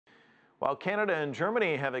While Canada and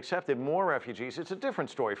Germany have accepted more refugees, it's a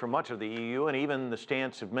different story for much of the EU and even the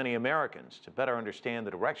stance of many Americans. To better understand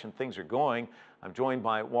the direction things are going, I'm joined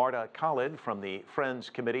by Wardah Khalid from the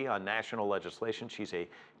Friends Committee on National Legislation. She's a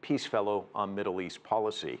Peace Fellow on Middle East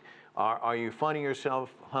Policy. Are you finding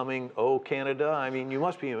yourself humming, "Oh, Canada"? I mean, you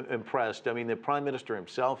must be impressed. I mean, the Prime Minister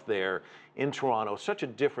himself there in Toronto, such a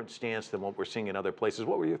different stance than what we're seeing in other places.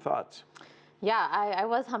 What were your thoughts? Yeah, I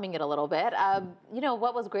was humming it a little bit.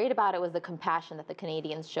 What was great about it was the compassion that the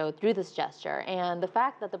Canadians showed through this gesture, and the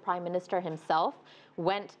fact that the Prime Minister himself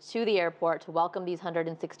went to the airport to welcome these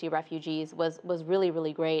 160 refugees was really,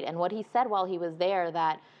 really great. And what he said while he was there,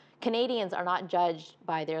 that Canadians are not judged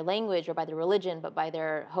by their language or by their religion, but by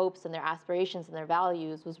their hopes and their aspirations and their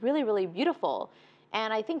values, was really, really beautiful.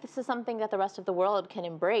 And I think this is something that the rest of the world can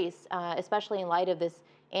embrace, especially in light of this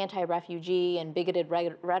anti-refugee and bigoted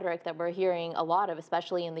rhetoric that we're hearing a lot of,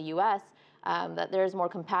 especially in the U.S., that there's more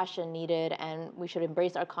compassion needed, and we should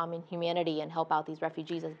embrace our common humanity and help out these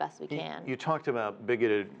refugees as best we can. You talked about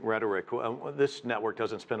bigoted rhetoric. This network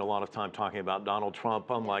doesn't spend a lot of time talking about Donald Trump,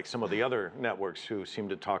 unlike some of the other networks who seem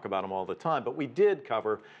to talk about him all the time. But we did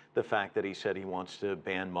cover the fact that he said he wants to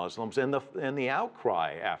ban Muslims and the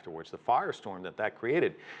outcry afterwards, the firestorm that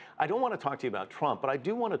created. I don't want to talk to you about Trump, but I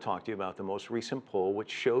do want to talk to you about the most recent poll,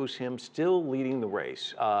 which shows him still leading the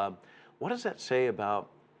race. What does that say about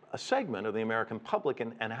a segment of the American public,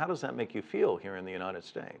 and how does that make you feel here in the United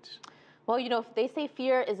States? Well, they say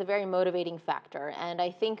fear is a very motivating factor, and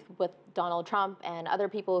I think what Donald Trump and other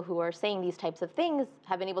people who are saying these types of things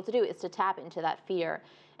have been able to do is to tap into that fear.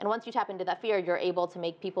 And once you tap into that fear, you're able to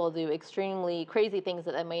make people do extremely crazy things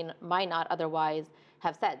that they might not otherwise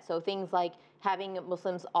have said. So things like having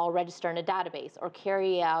Muslims all register in a database or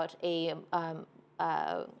carry out a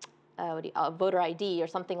voter ID or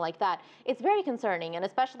something like that. It's very concerning, and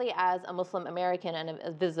especially as a Muslim American and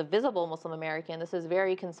a visible Muslim American, this is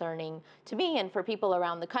very concerning to me and for people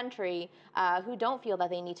around the country who don't feel that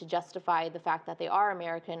they need to justify the fact that they are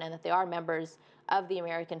American and that they are members of the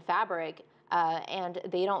American fabric. And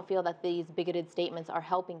they don't feel that these bigoted statements are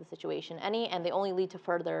helping the situation any, and they only lead to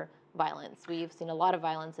further violence. We've seen a lot of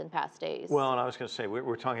violence in past days. Well, and I was going to say,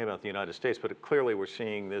 we're talking about the United States, but clearly we're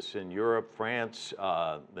seeing this in Europe, France,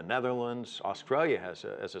 the Netherlands, Australia has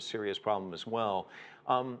a serious problem as well.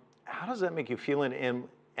 How does that make you feel, and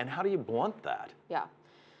how do you blunt that? Yeah.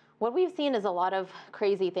 What we've seen is a lot of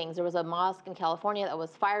crazy things. There was a mosque in California that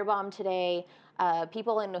was firebombed today.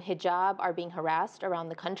 People in hijab are being harassed around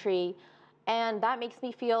the country. And that makes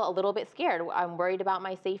me feel a little bit scared. I'm worried about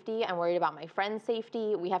my safety. I'm worried about my friends'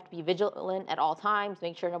 safety. We have to be vigilant at all times,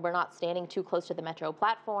 make sure we're not standing too close to the metro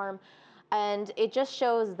platform. And it just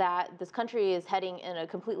shows that this country is heading in a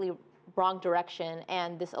completely wrong direction,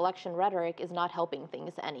 and this election rhetoric is not helping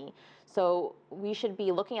things any. So we should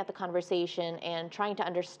be looking at the conversation and trying to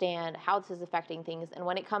understand how this is affecting things. And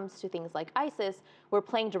when it comes to things like ISIS, we're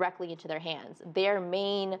playing directly into their hands. Their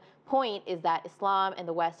main point is that Islam and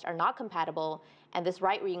the West are not compatible, and this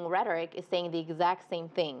right-wing rhetoric is saying the exact same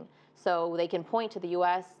thing. So they can point to the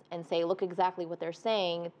U.S. and say, look exactly what they're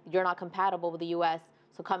saying. You're not compatible with the U.S.,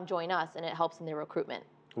 so come join us, and it helps in their recruitment.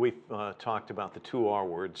 We've talked about the two R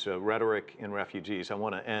words, rhetoric and refugees. I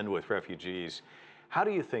want to end with refugees. How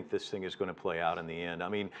do you think this thing is going to play out in the end? I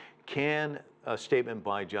mean, can a statement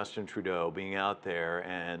by Justin Trudeau being out there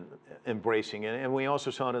and embracing it, and we also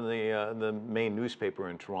saw it in the main newspaper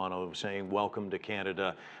in Toronto saying, "Welcome to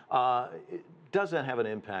Canada," does that have an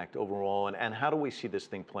impact overall, and how do we see this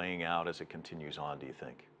thing playing out as it continues on, do you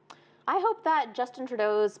think? I hope that Justin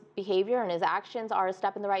Trudeau's behavior and his actions are a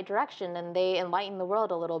step in the right direction, and they enlighten the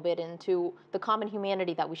world a little bit into the common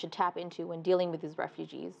humanity that we should tap into when dealing with these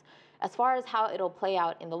refugees. As far as how it'll play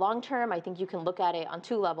out in the long term, I think you can look at it on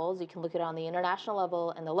two levels. You can look at it on the international level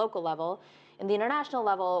and the local level. In the international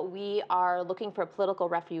level, we are looking for a political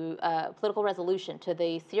resolution to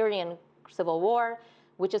the Syrian civil war,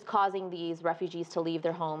 which is causing these refugees to leave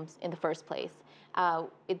their homes in the first place.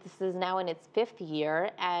 This is now in its 5th year,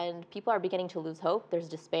 and people are beginning to lose hope. There's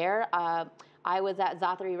despair. I was at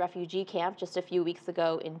Zaatari refugee camp just a few weeks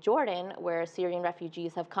ago in Jordan, where Syrian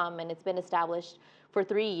refugees have come, and it's been established for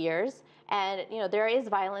 3 years. And there is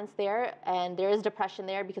violence there, and there is depression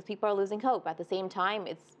there because people are losing hope. At the same time,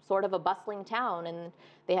 it's sort of a bustling town, and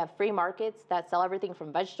they have free markets that sell everything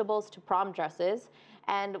from vegetables to prom dresses.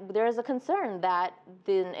 And there is a concern that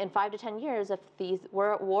in 5 to 10 years, if the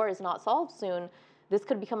war is not solved soon, this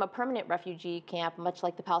could become a permanent refugee camp, much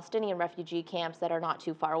like the Palestinian refugee camps that are not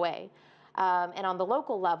too far away. And on the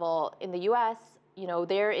local level, in the U.S.,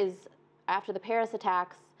 there is, after the Paris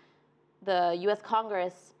attacks, the U.S.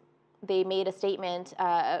 Congress they made a statement,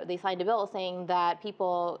 they signed a bill saying that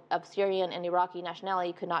people of Syrian and Iraqi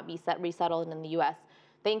nationality could not be resettled in the U.S.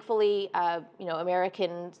 Thankfully,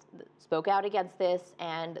 Americans spoke out against this,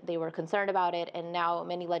 and they were concerned about it. And now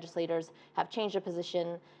many legislators have changed their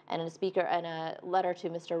position. And in a letter to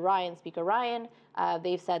Mr. Ryan, Speaker Ryan,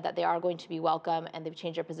 they've said that they are going to be welcome, and they've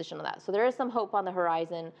changed their position on that. So there is some hope on the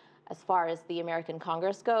horizon as far as the American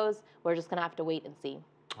Congress goes. We're just going to have to wait and see.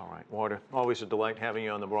 All right, Wardah, always a delight having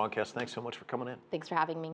you on the broadcast. Thanks so much for coming in. Thanks for having me.